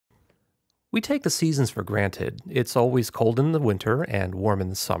We take the seasons for granted. It's always cold in the winter and warm in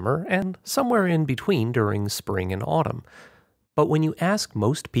the summer, and somewhere in between during spring and autumn. But when you ask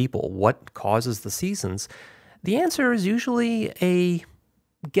most people what causes the seasons, the answer is usually a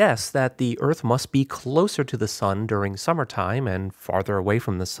guess that the Earth must be closer to the sun during summertime and farther away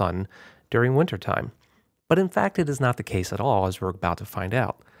from the sun during wintertime. But in fact, it is not the case at all, as we're about to find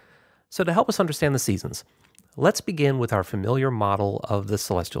out. So, to help us understand the seasons, let's begin with our familiar model of the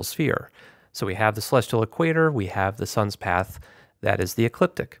celestial sphere. So we have the celestial equator, we have the sun's path, that is the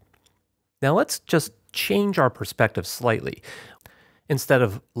ecliptic. Now let's just change our perspective slightly. Instead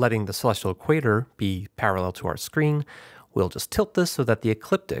of letting the celestial equator be parallel to our screen, we'll just tilt this so that the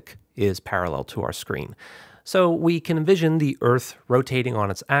ecliptic is parallel to our screen. So we can envision the Earth rotating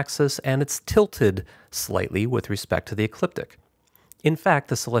on its axis, and it's tilted slightly with respect to the ecliptic. In fact,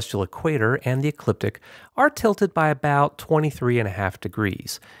 the celestial equator and the ecliptic are tilted by about 23.5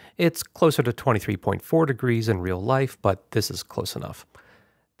 degrees. It's closer to 23.4 degrees in real life, but this is close enough.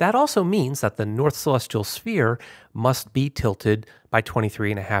 That also means that the north celestial sphere must be tilted by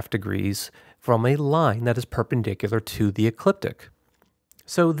 23.5 degrees from a line that is perpendicular to the ecliptic.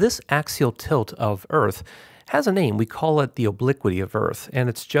 So this axial tilt of Earth has a name. We call it the obliquity of Earth, and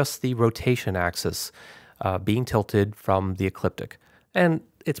it's just the rotation axis being tilted from the ecliptic. And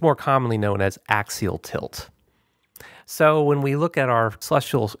it's more commonly known as axial tilt. So when we look at our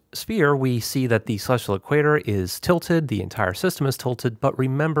celestial sphere, we see that the celestial equator is tilted, the entire system is tilted, but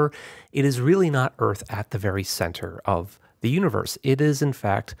remember, it is really not Earth at the very center of the universe. It is, in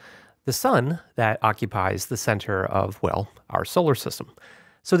fact, the sun that occupies the center of, well, our solar system.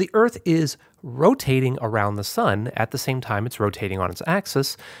 So the Earth is rotating around the sun at the same time it's rotating on its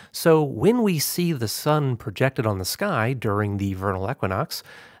axis. So when we see the sun projected on the sky during the vernal equinox,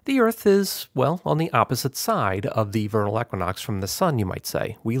 the Earth is, well, on the opposite side of the vernal equinox from the sun, you might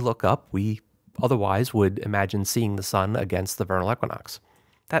say. We look up, we otherwise would imagine seeing the sun against the vernal equinox.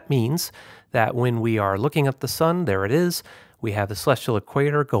 That means that when we are looking at the sun, there it is. We have the celestial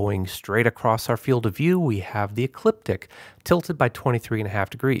equator going straight across our field of view. We have the ecliptic tilted by 23.5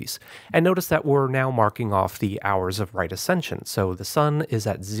 degrees. And notice that we're now marking off the hours of right ascension. So the sun is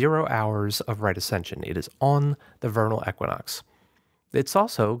at 0 hours of right ascension. It is on the vernal equinox. It's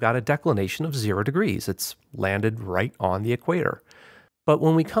also got a declination of 0 degrees. It's landed right on the equator. But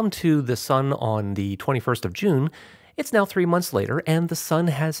when we come to the sun on the 21st of June, it's now 3 months later, and the sun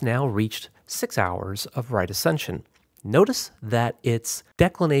has now reached 6 hours of right ascension. Notice that its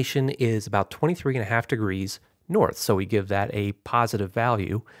declination is about 23.5 degrees north, so we give that a positive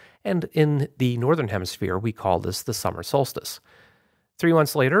value, and in the northern hemisphere, we call this the summer solstice. 3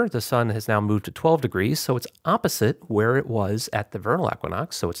 months later, the sun has now moved to 12 degrees, so it's opposite where it was at the vernal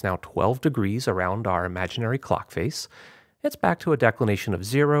equinox, so it's now 12 degrees around our imaginary clock face. It's back to a declination of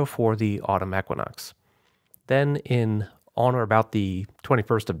 0 for the autumn equinox. Then on or about the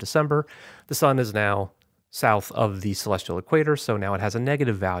 21st of December, the sun is now south of the celestial equator, so now it has a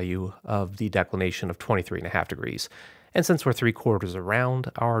negative value of the declination of 23.5 degrees. And since we're 3/4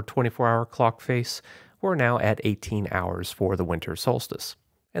 around our 24-hour clock face, we're now at 18 hours for the winter solstice.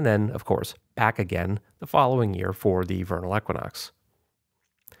 And then, of course, back again the following year for the vernal equinox.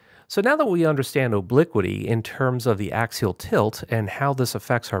 So now that we understand obliquity in terms of the axial tilt and how this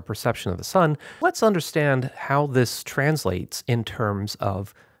affects our perception of the sun, let's understand how this translates in terms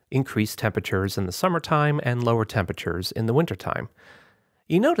of increased temperatures in the summertime and lower temperatures in the wintertime.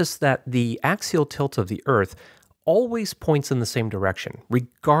 You notice that the axial tilt of the Earth always points in the same direction,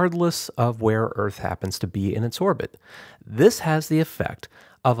 regardless of where Earth happens to be in its orbit. This has the effect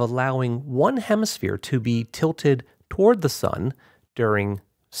of allowing one hemisphere to be tilted toward the sun during,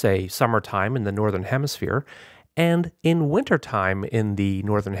 say, summertime in the northern hemisphere, and in wintertime in the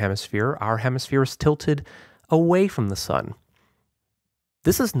northern hemisphere, our hemisphere is tilted away from the sun.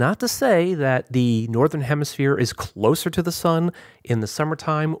 This is not to say that the northern hemisphere is closer to the sun in the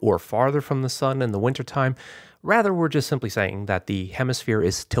summertime or farther from the sun in the wintertime. Rather, we're just simply saying that the hemisphere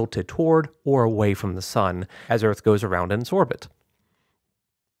is tilted toward or away from the sun as Earth goes around in its orbit.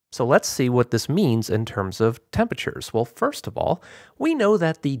 So let's see what this means in terms of temperatures. Well, first of all, we know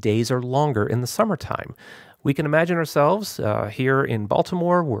that the days are longer in the summertime. We can imagine ourselves here in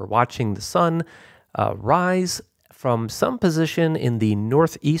Baltimore, we're watching the sun rise from some position in the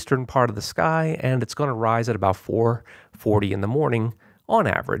northeastern part of the sky, and it's going to rise at about 4:40 in the morning on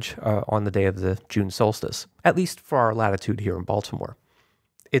average on the day of the June solstice, at least for our latitude here in Baltimore.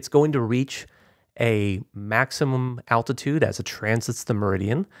 It's going to reach a maximum altitude as it transits the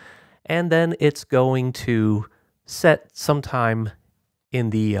meridian, and then it's going to set sometime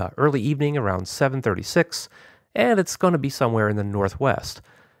in the early evening around 7:36, and it's going to be somewhere in the northwest.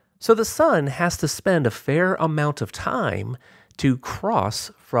 So the sun has to spend a fair amount of time to cross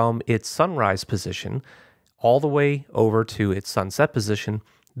from its sunrise position all the way over to its sunset position.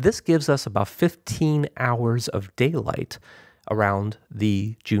 This gives us about 15 hours of daylight around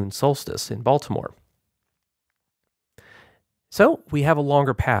the June solstice in Baltimore. So we have a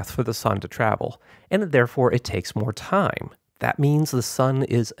longer path for the sun to travel, and therefore it takes more time. That means the sun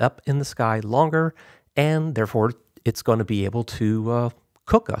is up in the sky longer, and therefore it's going to be able to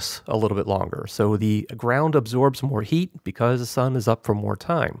cook us a little bit longer. So the ground absorbs more heat because the sun is up for more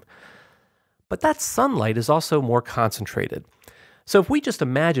time. But that sunlight is also more concentrated. So if we just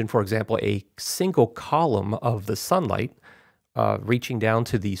imagine, for example, a single column of the sunlight reaching down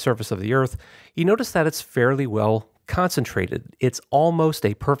to the surface of the Earth, you notice that it's fairly well concentrated. It's almost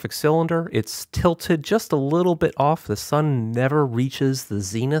a perfect cylinder. It's tilted just a little bit off. The sun never reaches the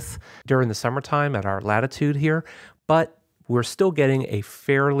zenith during the summertime at our latitude here, but we're still getting a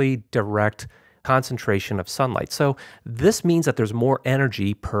fairly direct concentration of sunlight. So this means that there's more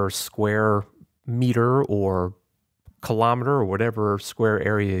energy per square meter or kilometer or whatever square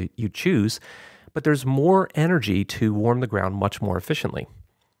area you choose, but there's more energy to warm the ground much more efficiently.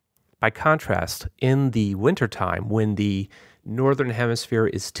 By contrast, in the wintertime, when the northern hemisphere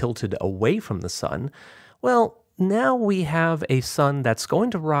is tilted away from the sun, well, now we have a sun that's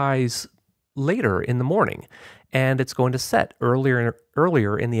going to rise later in the morning, and it's going to set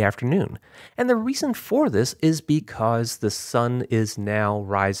earlier in the afternoon. And the reason for this is because the sun is now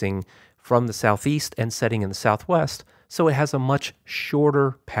rising from the southeast and setting in the southwest, so it has a much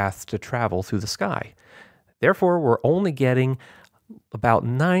shorter path to travel through the sky. Therefore, we're only getting about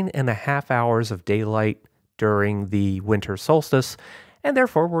 9.5 hours of daylight during the winter solstice, and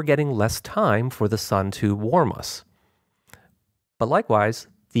therefore we're getting less time for the sun to warm us. But likewise,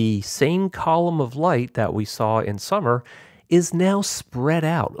 the same column of light that we saw in summer is now spread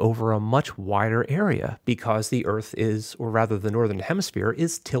out over a much wider area because the Earth is, or rather the northern hemisphere,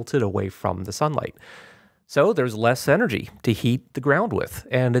 is tilted away from the sunlight. So there's less energy to heat the ground with,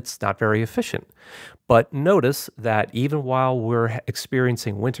 and it's not very efficient. But notice that even while we're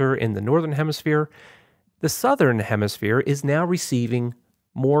experiencing winter in the northern hemisphere, the southern hemisphere is now receiving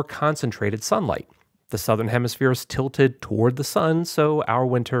more concentrated sunlight. The southern hemisphere is tilted toward the sun, so our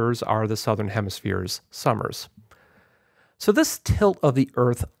winters are the southern hemisphere's summers. So this tilt of the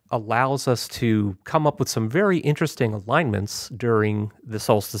Earth allows us to come up with some very interesting alignments during the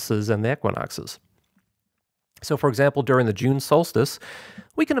solstices and the equinoxes. So for example, during the June solstice,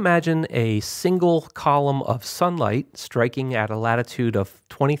 we can imagine a single column of sunlight striking at a latitude of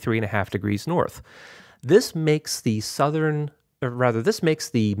 23.5 degrees north. This makes the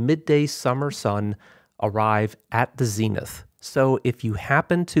midday summer sun arrive at the zenith. So if you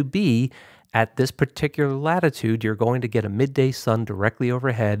happen to be at this particular latitude, you're going to get a midday sun directly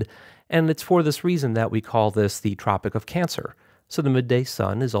overhead, and it's for this reason that we call this the Tropic of Cancer. So the midday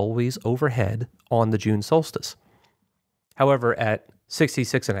sun is always overhead on the June solstice. However, at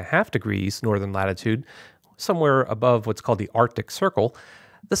 66.5 degrees northern latitude, somewhere above what's called the Arctic Circle,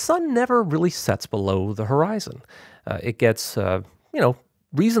 the sun never really sets below the horizon. It gets,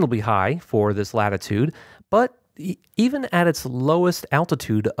 reasonably high for this latitude, but even at its lowest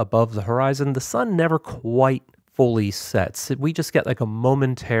altitude above the horizon, the sun never quite fully sets. We just get like a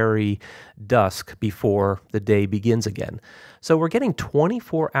momentary dusk before the day begins again. So we're getting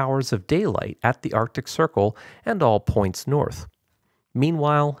 24 hours of daylight at the Arctic Circle and all points north.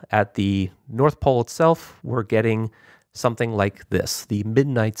 Meanwhile, at the North Pole itself, we're getting something like this, the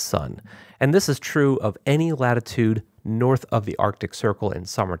midnight sun. And this is true of any latitude north of the Arctic Circle in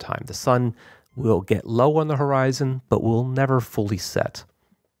summertime. The sun will get low on the horizon, but will never fully set.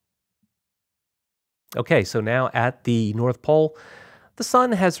 Okay, so now at the North Pole, the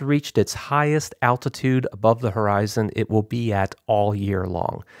sun has reached its highest altitude above the horizon it will be at all year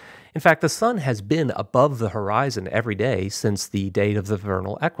long. In fact, the sun has been above the horizon every day since the date of the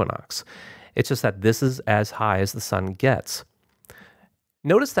vernal equinox. It's just that this is as high as the sun gets.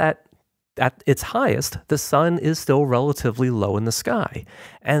 Notice that at its highest, the sun is still relatively low in the sky.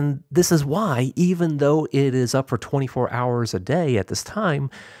 And this is why, even though it is up for 24 hours a day at this time,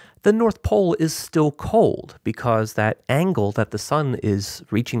 the North Pole is still cold because that angle that the sun is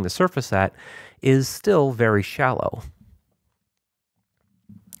reaching the surface at is still very shallow.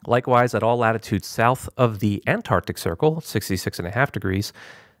 Likewise, at all latitudes south of the Antarctic Circle, 66.5 degrees,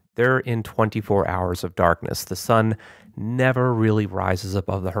 they're in 24 hours of darkness. The sun never really rises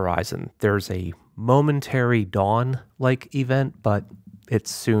above the horizon. There's a momentary dawn-like event, but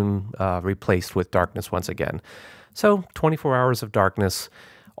it's soon replaced with darkness once again. So 24 hours of darkness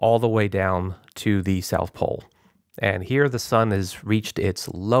all the way down to the South Pole. And here the sun has reached its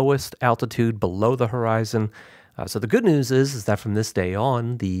lowest altitude below the horizon. So the good news is that from this day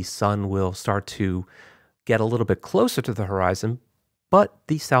on, the sun will start to get a little bit closer to the horizon, but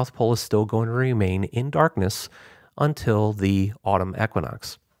the South Pole is still going to remain in darkness until the autumn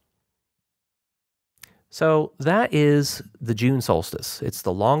equinox. So that is the June solstice. It's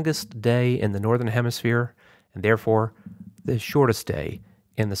the longest day in the northern hemisphere, and therefore the shortest day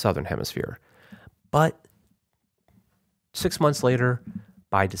in the southern hemisphere. But 6 months later,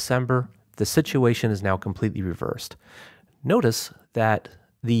 by December, the situation is now completely reversed. Notice that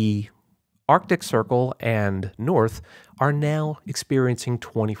the Arctic Circle and North are now experiencing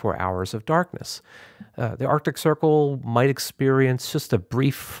 24 hours of darkness. The Arctic Circle might experience just a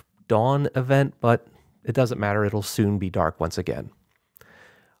brief dawn event, but it doesn't matter. It'll soon be dark once again.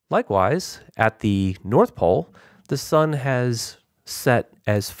 Likewise, at the North Pole, the sun has set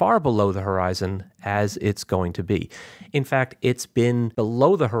as far below the horizon as it's going to be. In fact, it's been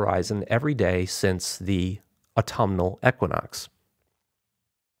below the horizon every day since the autumnal equinox.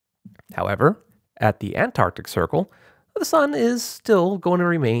 However, at the Antarctic Circle, the sun is still going to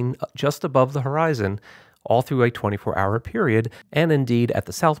remain just above the horizon all through a 24-hour period, and indeed at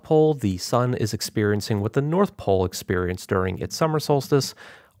the South Pole, the sun is experiencing what the North Pole experienced during its summer solstice,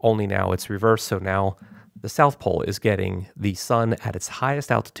 only now it's reversed, so now the South Pole is getting the sun at its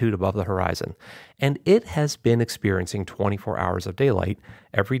highest altitude above the horizon, and it has been experiencing 24 hours of daylight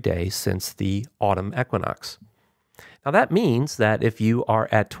every day since the autumn equinox. Now that means that if you are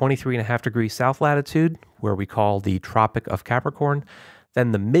at 23.5 degrees south latitude, where we call the Tropic of Capricorn,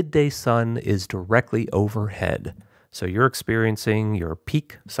 then the midday sun is directly overhead. So you're experiencing your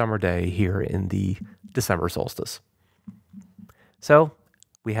peak summer day here in the December solstice. So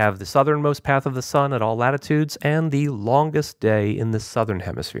we have the southernmost path of the sun at all latitudes and the longest day in the southern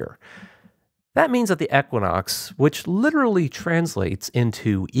hemisphere. That means that the equinox, which literally translates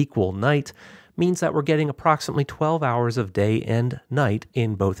into equal night, means that we're getting approximately 12 hours of day and night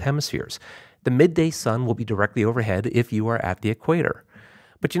in both hemispheres. The midday sun will be directly overhead if you are at the equator.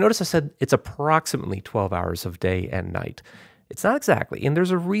 But you notice I said it's approximately 12 hours of day and night. It's not exactly, and there's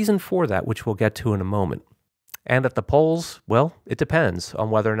a reason for that, which we'll get to in a moment. And at the poles, well, it depends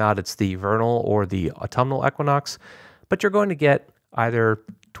on whether or not it's the vernal or the autumnal equinox, but you're going to get either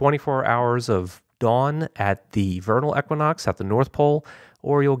 24 hours of dawn at the vernal equinox at the North Pole,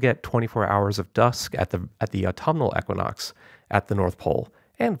 or you'll get 24 hours of dusk at the autumnal equinox at the North Pole,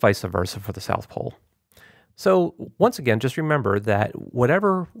 and vice versa for the South Pole. So once again, just remember that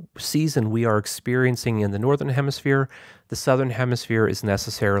whatever season we are experiencing in the northern hemisphere, the southern hemisphere is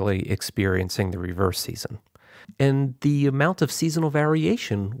necessarily experiencing the reverse season. And the amount of seasonal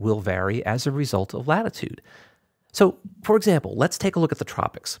variation will vary as a result of latitude. So, for example, let's take a look at the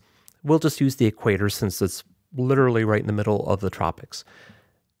tropics. We'll just use the equator since it's literally right in the middle of the tropics.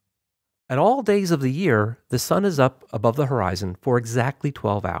 At all days of the year, the sun is up above the horizon for exactly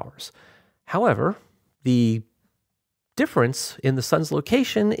 12 hours. However, the difference in the sun's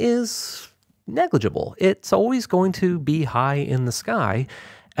location is negligible. It's always going to be high in the sky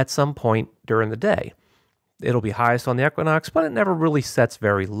at some point during the day. It'll be highest on the equinox, but it never really sets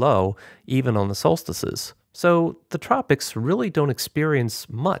very low, even on the solstices. So the tropics really don't experience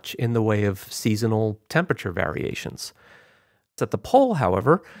much in the way of seasonal temperature variations. At the pole,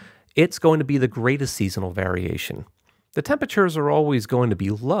 however, it's going to be the greatest seasonal variation. The temperatures are always going to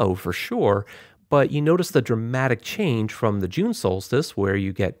be low for sure, but you notice the dramatic change from the June solstice, where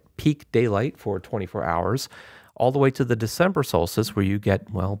you get peak daylight for 24 hours, all the way to the December solstice, where you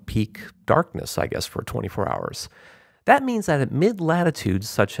get, well, peak darkness, I guess, for 24 hours. That means that at mid-latitudes,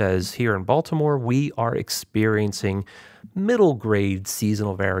 such as here in Baltimore, we are experiencing middle-grade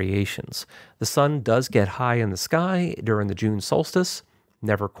seasonal variations. The sun does get high in the sky during the June solstice,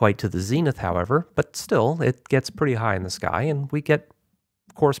 never quite to the zenith, however, but still, it gets pretty high in the sky, and we get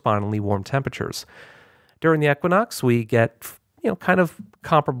correspondingly warm temperatures. During the equinox, we get, kind of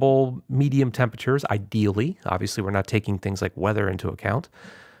comparable medium temperatures, ideally. Obviously, we're not taking things like weather into account,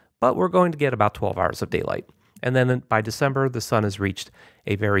 but we're going to get about 12 hours of daylight. And then by December, the sun has reached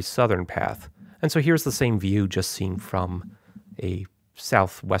a very southern path. And so here's the same view, just seen from a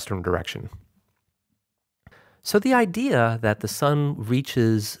southwestern direction. So the idea that the sun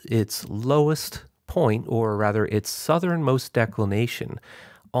reaches its lowest point, or rather its southernmost declination,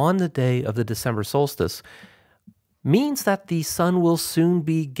 on the day of the December solstice means that the sun will soon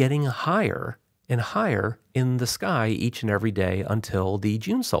be getting higher and higher in the sky each and every day until the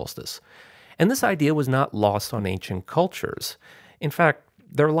June solstice. And this idea was not lost on ancient cultures. In fact,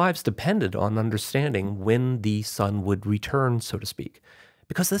 their lives depended on understanding when the sun would return, so to speak,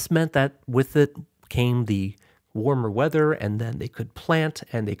 because this meant that with it came the warmer weather, and then they could plant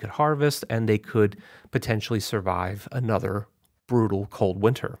and they could harvest and they could potentially survive another brutal cold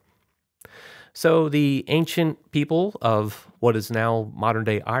winter. So the ancient people of what is now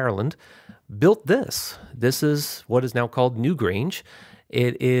modern-day Ireland built this. This is what is now called Newgrange.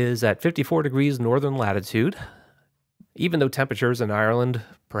 It is at 54 degrees northern latitude. Even though temperatures in Ireland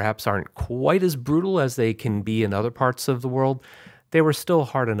perhaps aren't quite as brutal as they can be in other parts of the world, they were still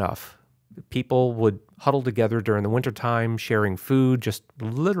hard enough. People would huddle together during the wintertime, sharing food, just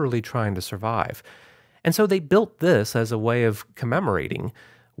literally trying to survive. And so they built this as a way of commemorating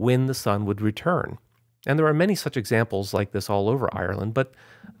when the sun would return. And there are many such examples like this all over Ireland, but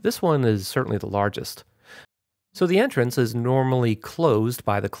this one is certainly the largest. So the entrance is normally closed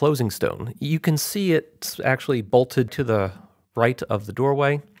by the closing stone. You can see it's actually bolted to the right of the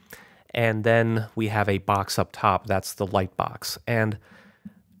doorway, and then we have a box up top. That's the light box. And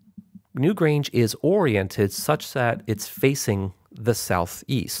Newgrange is oriented such that it's facing the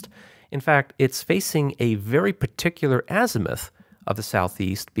southeast. In fact, it's facing a very particular azimuth of the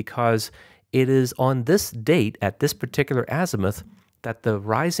southeast because it is on this date, at this particular azimuth, that the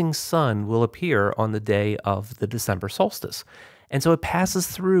rising sun will appear on the day of the December solstice. And so it passes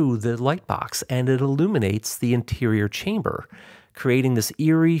through the light box and it illuminates the interior chamber, creating this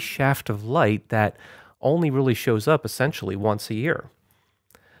eerie shaft of light that only really shows up essentially once a year.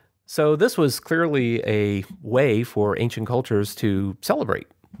 So this was clearly a way for ancient cultures to celebrate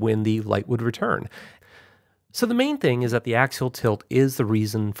when the light would return. So the main thing is that the axial tilt is the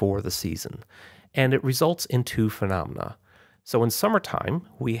reason for the season, and it results in two phenomena. So in summertime,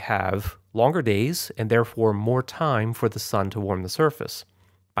 we have longer days and therefore more time for the sun to warm the surface.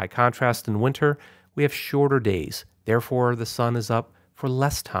 By contrast, in winter, we have shorter days. Therefore, the sun is up for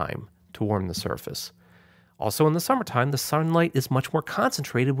less time to warm the surface. Also in the summertime, the sunlight is much more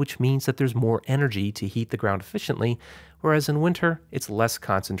concentrated, which means that there's more energy to heat the ground efficiently, whereas in winter, it's less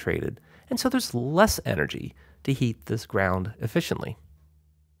concentrated. And so there's less energy to heat this ground efficiently.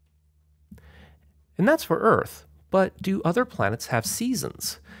 And that's for Earth. But do other planets have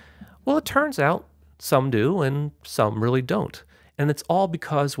seasons? Well, it turns out some do and some really don't. And it's all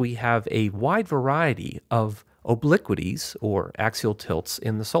because we have a wide variety of obliquities or axial tilts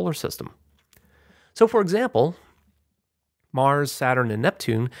in the solar system. So for example, Mars, Saturn, and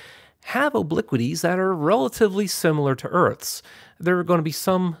Neptune have obliquities that are relatively similar to Earth's. There are going to be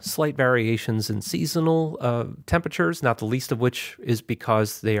some slight variations in seasonal temperatures, not the least of which is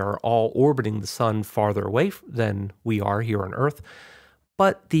because they are all orbiting the sun farther away than we are here on Earth.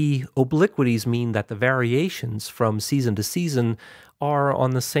 But the obliquities mean that the variations from season to season are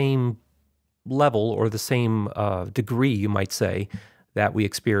on the same level or the same degree, you might say, that we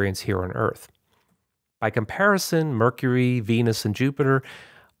experience here on Earth. By comparison, Mercury, Venus, and Jupiter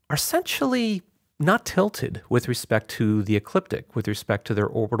are essentially not tilted with respect to the ecliptic, with respect to their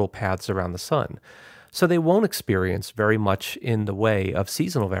orbital paths around the sun. So they won't experience very much in the way of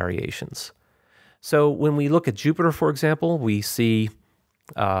seasonal variations. So when we look at Jupiter, for example, we see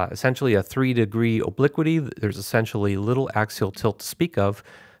essentially a 3-degree obliquity. There's essentially little axial tilt to speak of,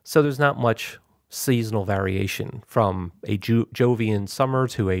 so there's not much seasonal variation from a Jovian summer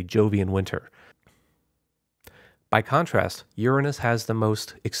to a Jovian winter. By contrast, Uranus has the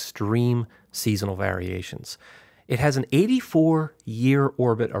most extreme seasonal variations. It has an 84-year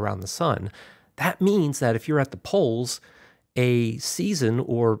orbit around the sun. That means that if you're at the poles, a season,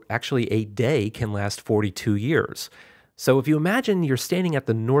 or actually a day, can last 42 years. So if you imagine you're standing at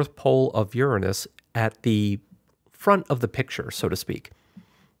the North Pole of Uranus at the front of the picture, so to speak,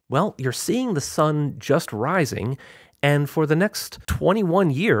 well, you're seeing the sun just rising, and for the next 21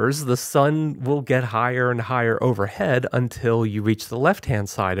 years, the sun will get higher and higher overhead until you reach the left-hand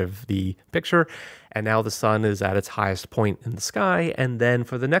side of the picture, and now the sun is at its highest point in the sky, and then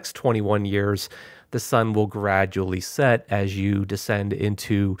for the next 21 years, the sun will gradually set as you descend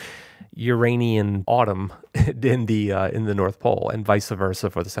into Uranian autumn in the North Pole, and vice versa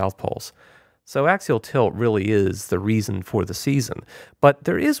for the South Poles. So axial tilt really is the reason for the season. But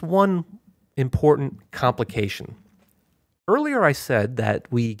there is one important complication. Earlier I said that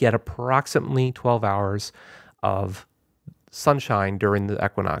we get approximately 12 hours of sunshine during the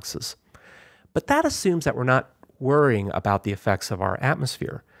equinoxes. But that assumes that we're not worrying about the effects of our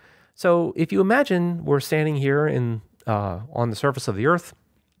atmosphere. So if you imagine we're standing here on the surface of the Earth,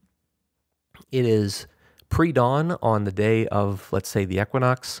 it is pre-dawn on the day of, let's say, the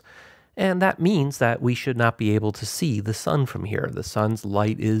equinox, and that means that we should not be able to see the sun from here. The sun's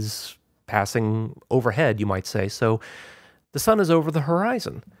light is passing overhead, you might say, so the sun is over the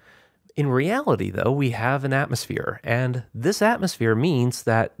horizon. In reality, though, we have an atmosphere, and this atmosphere means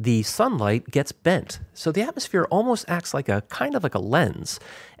that the sunlight gets bent. So the atmosphere almost acts like a kind of like a lens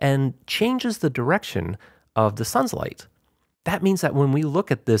and changes the direction of the sun's light. That means that when we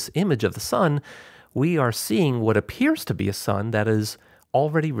look at this image of the sun, we are seeing what appears to be a sun that is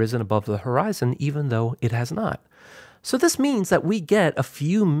already risen above the horizon, even though it has not. So this means that we get a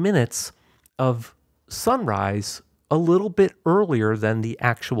few minutes of sunrise a little bit earlier than the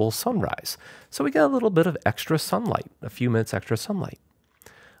actual sunrise. So we get a little bit of extra sunlight, a few minutes extra sunlight.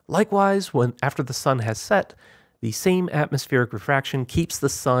 Likewise, when after the sun has set, the same atmospheric refraction keeps the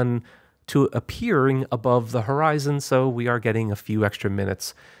sun to appearing above the horizon, so we are getting a few extra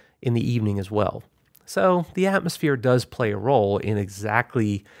minutes in the evening as well. So the atmosphere does play a role in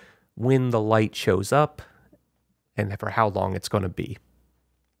exactly when the light shows up and for how long it's going to be.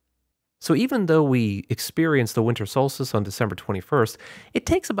 So even though we experience the winter solstice on December 21st, it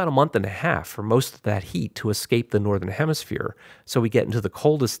takes about a month and a half for most of that heat to escape the northern hemisphere, so we get into the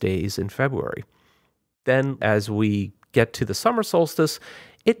coldest days in February. Then as we get to the summer solstice,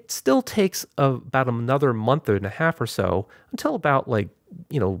 it still takes about another month and a half or so until about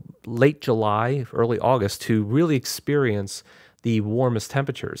late July, early August to really experience the warmest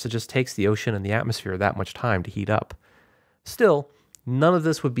temperatures. It just takes the ocean and the atmosphere that much time to heat up. Still, none of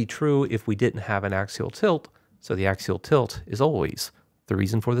this would be true if we didn't have an axial tilt, so the axial tilt is always the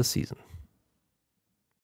reason for the season.